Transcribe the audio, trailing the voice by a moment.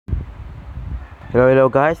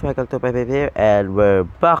Hello guys, welcome to my video and we're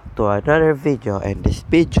back to another video. And this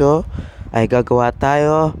video ay gagawa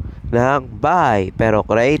tayo ng bahay pero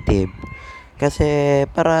creative. Kasi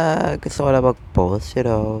para gusto ko na mag-post,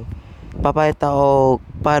 papakita ko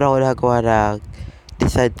paano ko nagawa ng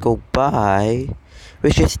design kong bahay.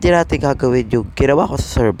 Which is hindi natin gagawin yung ginawa ko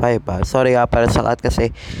sa survival. Sorry nga para sa lahat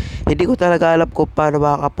kasi hindi ko talaga alam kung paano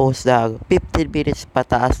makaka-post ng 15 minutes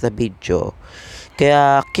pataas na video.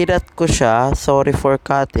 Kaya kinat ko siya, sorry for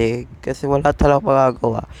cutting, kasi wala talagang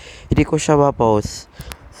magagawa. Hindi ko siya ma-post.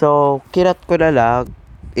 So, kinat ko na lang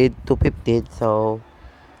into 15. So,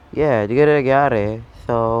 yeah, hindi na nangyari.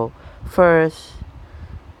 So, first,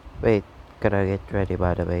 wait, gonna get ready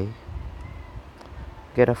by the way.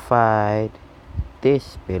 Gonna find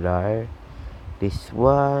this pillar, this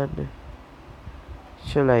one.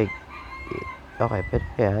 Should like, okay, pwede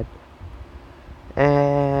yan.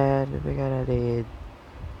 And we're gonna need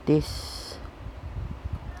this.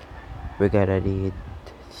 We're gonna need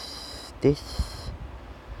this.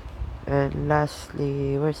 And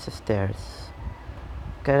lastly, where's the stairs?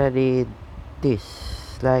 Gonna need this.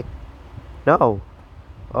 Like, no.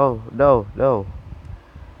 Oh, no.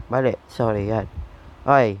 Mali, sorry, yan.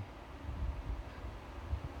 Okay.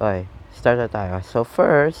 Okay, start na tayo. So,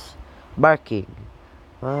 first, marking.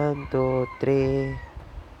 1, 2, 3,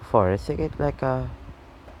 4. Let's make it like a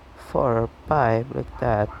 4 or 5, like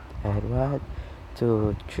that. And 1,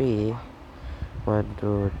 2, 3. 1,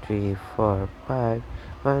 2, 3, 4, 5.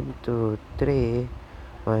 1, 2, 3.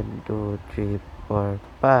 1, 2, 3, 4,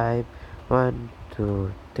 5. 1,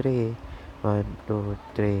 2, 3. 1, 2,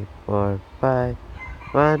 3, 4, 5.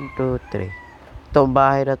 1, 2, 3. Itong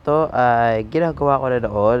bahay na to ay ginagawa ko na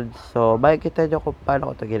noon. So, makikita nyo kung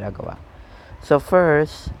paano ko ito ginagawa. So,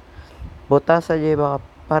 first, butasan nyo yung mga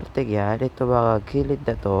parte yan. Ito mga gilid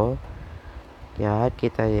na to. Yan,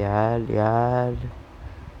 kita yan. Yan.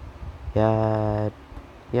 Yan.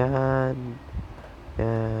 Yan.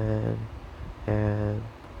 Yan. Yan.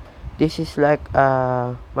 This is like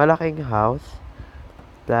a malaking house.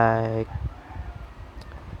 Like,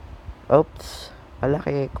 oops.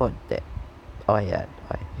 Malaki konti. Okay, yan.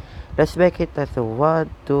 Okay. Let's make it na to 1,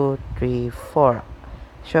 2, 3, 4.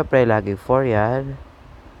 Siyempre, laging 4 yan.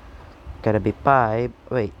 Gonna be 5.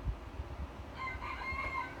 Wait.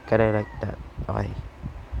 Gonna like that. Okay.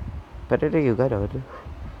 Pero na yung ganun.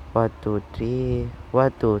 1, 2, 3.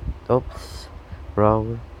 1, 2. Oops.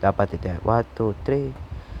 Wrong. Dapat ito yan. 1, 2, 3.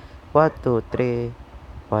 1, 2, 3.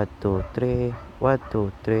 1, 2, 3. 1,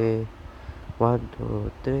 2, 3. 1,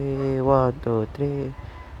 2, 3. 1, 2, 3.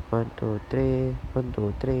 1, 2, 3. 1,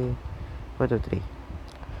 2, 3. 1, 2, 3.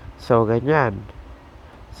 So, ganyan.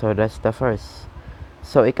 So, that's the first.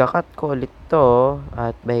 So, ikakat ko ulit to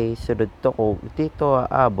at may sunod to kung dito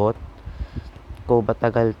aabot kung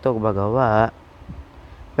matagal to magawa.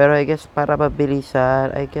 Pero I guess para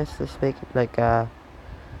mabilisan, I guess let's make it like a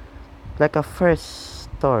first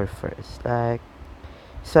store first. Like,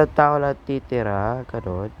 isang tao lang titira,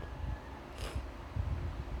 ganun.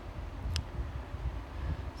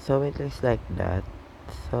 So, it looks like that.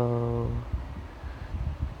 So,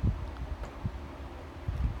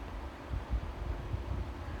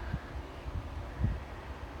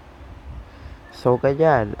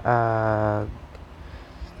 ganyan.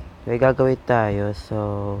 May gagawin tayo.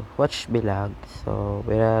 So, watch me lang. So,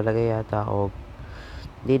 may nalagay yata ako.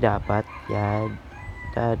 Hindi dapat. Yan.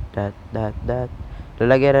 That.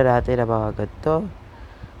 Lalagyan na natin ang mga ganito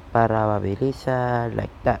para mabilisan.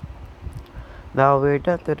 Like that. Now, we're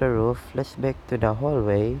done to the roof. Let's make to the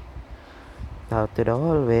hallway. Now, to the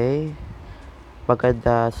hallway.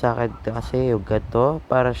 Maganda sa akin kasi yung ganito.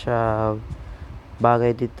 Para siya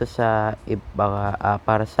bagay dito sa mga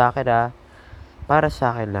para sa akin para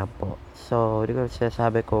sa akin lang po. So, hindi ko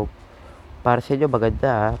sinasabi ko para sa inyo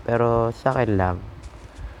maganda pero sa akin lang.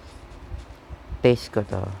 Taste ko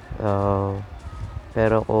to.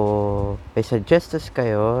 Pero kung may suggestions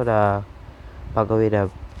kayo na pagawin na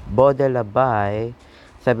model na bahay,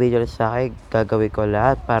 sabihin nyo sa akin, gagawin ko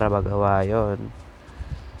lahat para magawa yon.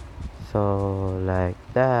 So, like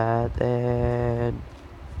that and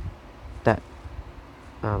that.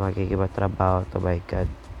 Magiging matrabaho to, my God.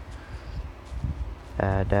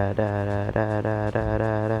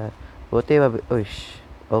 Buti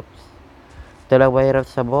oops. Ito lang mahirap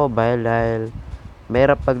sa mobile dahil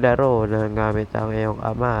mahirap paglaro na gamit ang iyong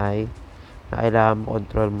amay na kailangan mo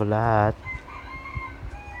control mo lahat.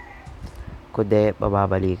 Kundi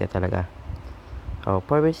mababali ka talaga. 4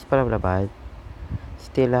 minutes pa lang naman.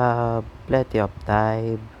 Still have plenty of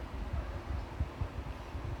time.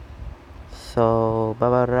 So,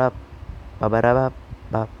 babarap.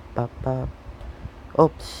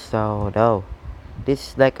 Oops, so no.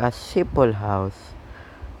 This is like a simple house.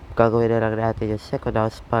 Gagawin na lang natin yung second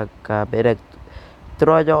house pagka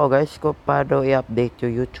turuan niyo ako guys kung paano i-update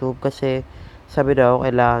yung YouTube kasi sabi daw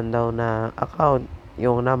kailangan daw na account.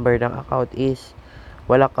 Yung number ng account is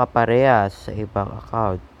wala kaparehas sa ibang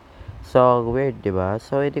account. So, weird, di ba?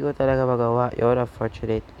 So, hindi ko talaga magawa yun,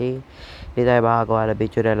 unfortunately. Hindi tayo makagawa ng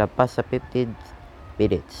video na lampas sa 15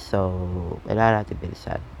 minutes. So, kailangan natin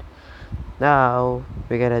bilisan. Now,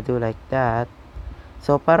 we're gonna do like that.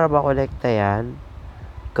 So, para makolekta yan,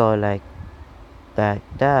 go like that.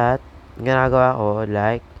 Ginagawa ko,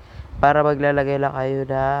 like, para maglalagay lang kayo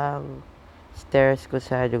ng stairs kung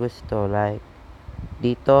saan nyo gusto. Like,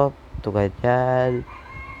 dito, to ganyan.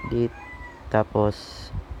 Dito, tapos,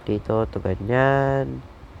 dito, to ganyan.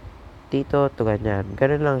 Dito, to ganyan.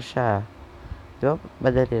 Ganun lang siya. Di ba?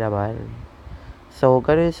 Madali naman. So,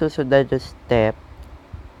 ganun yung susundan yung step.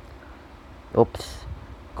 Oops.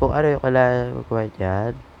 Kung ano yung kailangan magawa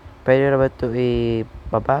dyan, pwede naman ito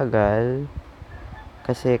ipabagal.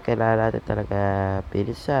 Kasi kailangan natin talaga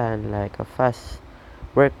bilisan. Like a fast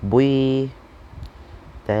work boy.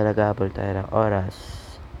 Dahil nagabol tayo ng oras.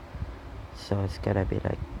 So, it's gonna be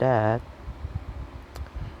like that.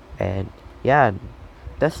 And, yan.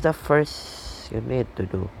 That's the first you need to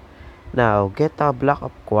do. Now, get a block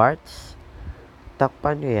of quartz.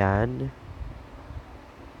 Takpan nyo yan.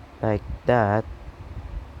 Like that.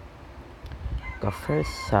 The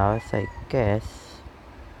first house, I guess.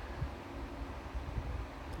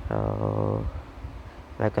 So,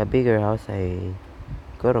 like a bigger house,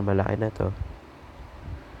 siguro malaki na to.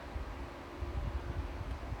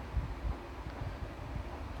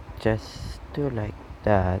 Just do like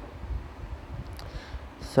that.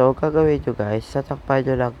 So, gagawin nyo guys, tatakpan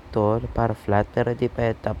nyo lang to para flat, pero hindi pa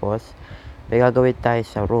yan tapos. May gagawin tayo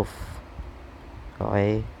sa roof.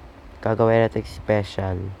 Okay? Gagawin natin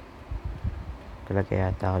special. Kalagay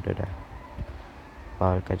yata ako doon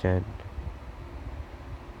Bawal ka dyan.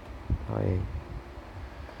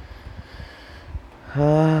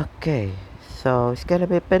 Okay. So, it's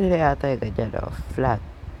gonna be pwede na yata yung ganyan, flat.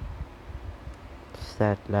 Is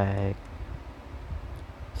that like...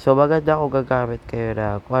 So, maganda kung gagamit kayo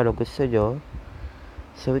na kung ano gusto nyo.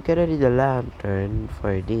 So, we're gonna need a lantern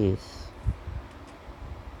for this.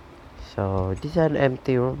 So, this is an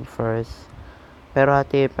empty room first. Pero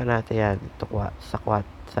hatiin pa natin yan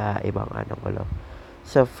sa ibang gulo.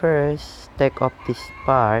 So, first, take off this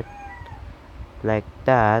part. Like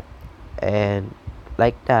that. And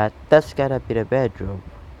like that. That's gonna be the bedroom.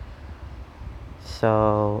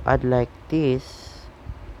 So, add like this.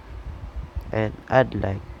 And add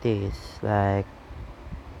like this. Like.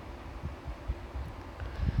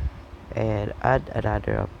 And add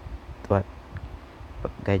another what?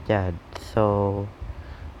 Ganyan. So,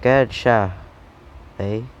 ganyan siya.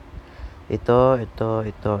 Okay? Ito.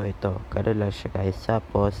 Ganun lang siya guys.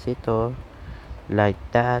 Tapos, ito. Like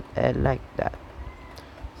that and like that.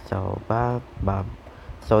 So, bam.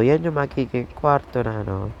 So, yan yung magiging kwarto na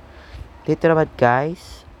Dito naman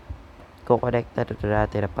guys, kukonekta na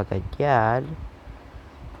natin na pagganyan.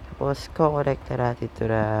 Tapos, kukonekta natin ito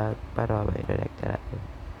na, paano ba i-connecta natin?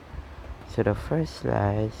 So, the first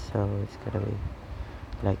line, so, it's gonna be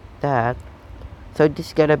like that. So,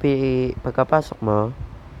 this gonna be, pagkapasok mo,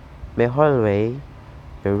 may hallway,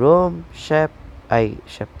 may room, chef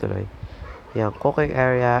tuloy. Yung cooking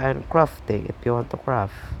area and crafting if you want to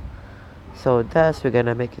craft. So, thus, we're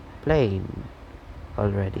gonna make it plain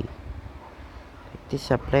already. Like this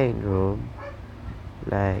is a plain room.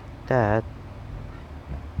 Like that.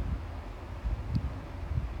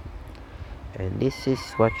 And this is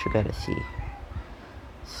what you're gonna see.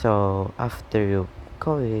 So, after you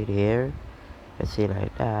go in here, you see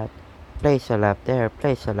like that. Place a lamp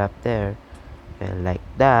there. And like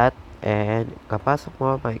that. And kapasok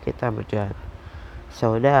mo, makikita mo dyan.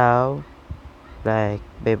 So now, like,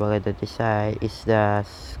 may maganda design is the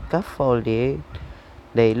scaffolding.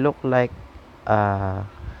 They look like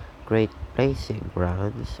great placing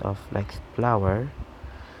grounds of like flower.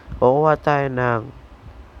 Kukuha tayo ng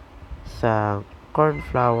sa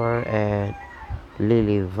cornflower and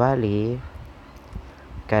lily valley.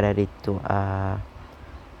 Gonna need to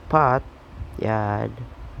pot. Yan.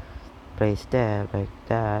 Place them like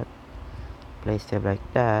that.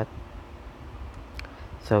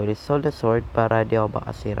 So, this is the sword para di ako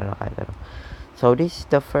makasira na kahit ano. So, this is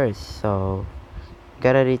the first. So,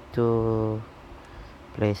 gonna need to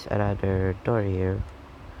place another door here.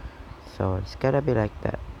 So, it's gonna be like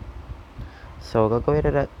that. So, gagawin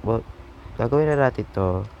na natin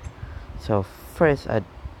to. So, first add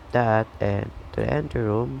that and to the enter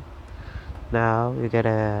room. Now, you're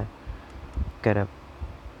gonna get a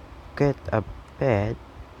bed.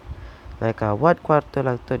 Like, 1 kwarto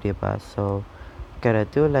lang to, diba? So, gonna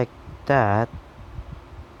do like that.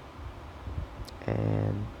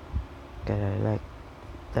 And, gonna like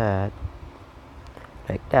that.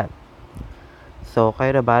 Like that. So,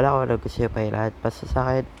 kayo na bahala kung ano gusto nyo pa lahat. Basta sa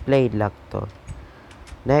akin, plain lang to.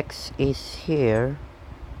 Next is here.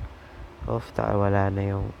 Wala na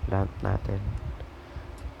yung lamp natin.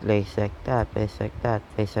 Place like that, place like that.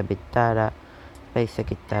 Place sa bintana. Place sa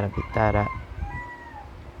gitara, bintana.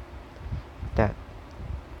 That.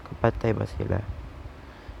 Kapantay ba sila?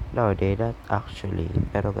 No, they not actually.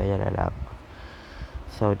 Pero ganyan na lang.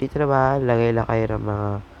 So, dito naman, lagay lang kayo ng mga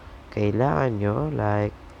kailangan nyo.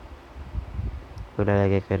 Like, kung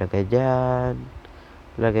nalagay kayo ng ganyan,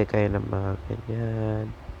 lagay kayo ng mga ganyan.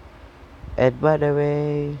 And by the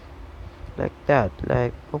way, like that.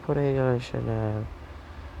 Like, pupunin nyo lang siya na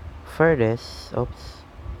furnace. Oops.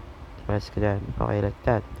 Mas ganyan. Okay, like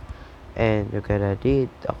that. And you're gonna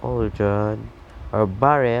need a cauldron or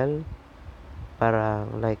barrel.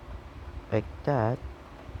 Parang like that.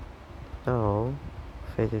 No.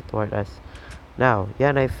 Face it toward us. Now,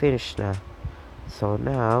 yan ay finished na. So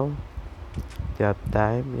now, do you have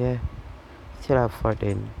time? Yeah. Still have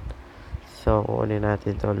 14. So, kunin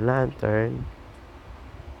natin itong lantern.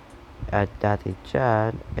 Add natin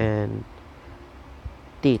dyan. And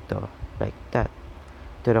dito. Like that.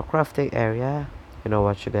 To the crafting area. You know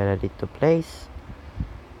what you're gonna need to place?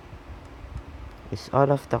 Is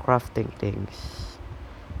all of the crafting things.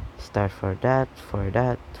 Start for that, for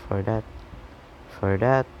that, for that, for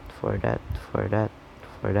that, for that, for that,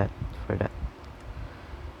 for that, for that.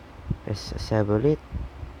 Let's assemble it.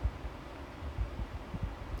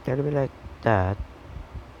 Gonna be like that.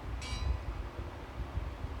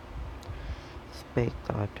 Let's make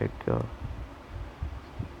the other go.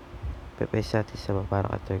 Papaste natin sa baba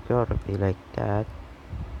ng other go. It'll be like that.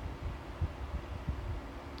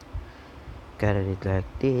 Gonna need like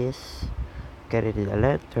this. Gonna need a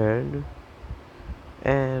lantern.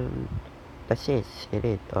 And that's it. You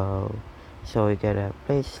need. So we're gonna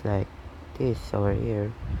place like this over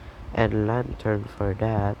here. And lantern for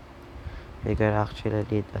that. You're gonna actually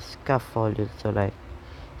need a scaffold. So like,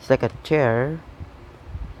 it's like a chair.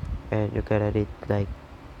 And you're gonna need like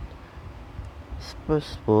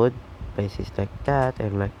spruce wood. Places like that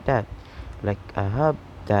and like that. Like I have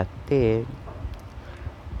that thing.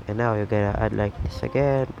 And now you're gonna add like this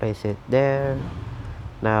again. Place it there.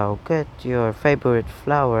 Now get your favorite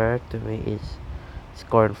flour. To me is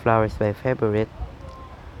cornflower is my favorite.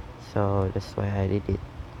 So that's why I did it.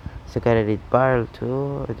 So gonna need barrel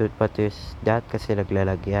too. I don't want to use that kasi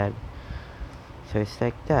naglalagyan. So it's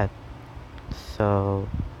like that. So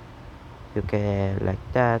you can like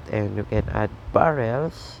that, and you can add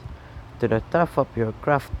barrels to the top of your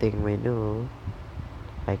crafting menu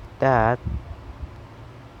like that.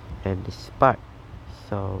 And this part.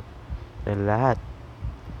 So yan lahat.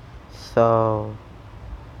 So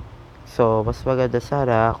mas maganda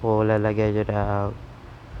sana kung lalagyan nyo ng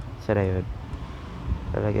sana yun.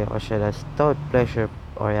 Lalagyan ko siya ng stone pressure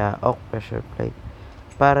or oak pressure plate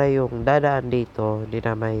para yung dadaan dito hindi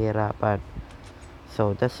na mahihirapan.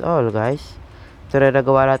 So that's all guys. Ito na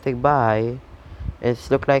nagawa nating bahay.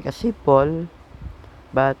 It's look like a simple,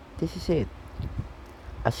 but this is it.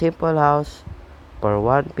 A simple house for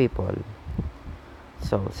one people.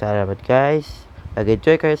 So sana naman guys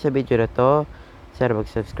nag-enjoy kayo sa video na to. Sana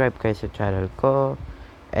mag-subscribe kayo sa channel ko.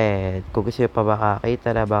 And kung gusto nyo pa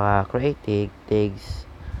makakita na mga creating things,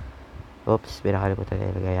 oops, binakalimutan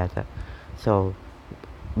na ilagay yata. So,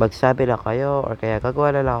 magsabi lang kayo or kaya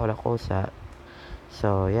gagawa na lang ako ng kusa.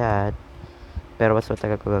 So, yan. Pero mas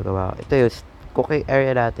matagal ko gagawa. Ito yung cooking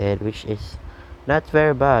area natin, which is not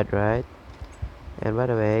very bad, right? And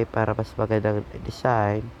by the way, para mas magandang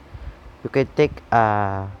design, you can take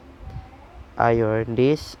iron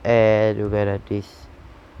this and you gonna this.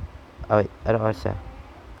 Oh, wait, ano kasi?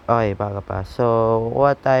 Okay, baka pa. So,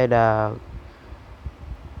 kuha tayo ng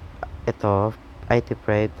ito, IT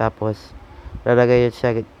frame, tapos lalagay yun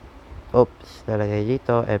siya, oops, lalagay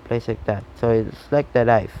dito and place like that. So, it's like the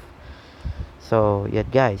knife. So,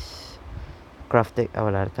 yan guys. Crafting,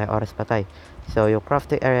 wala na tayo, oras pa tayo. So, yung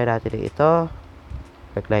crafting area natin ito,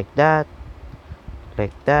 like that,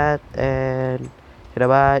 and yun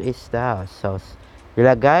naman is the house. So,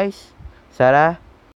 yun lang guys. Sana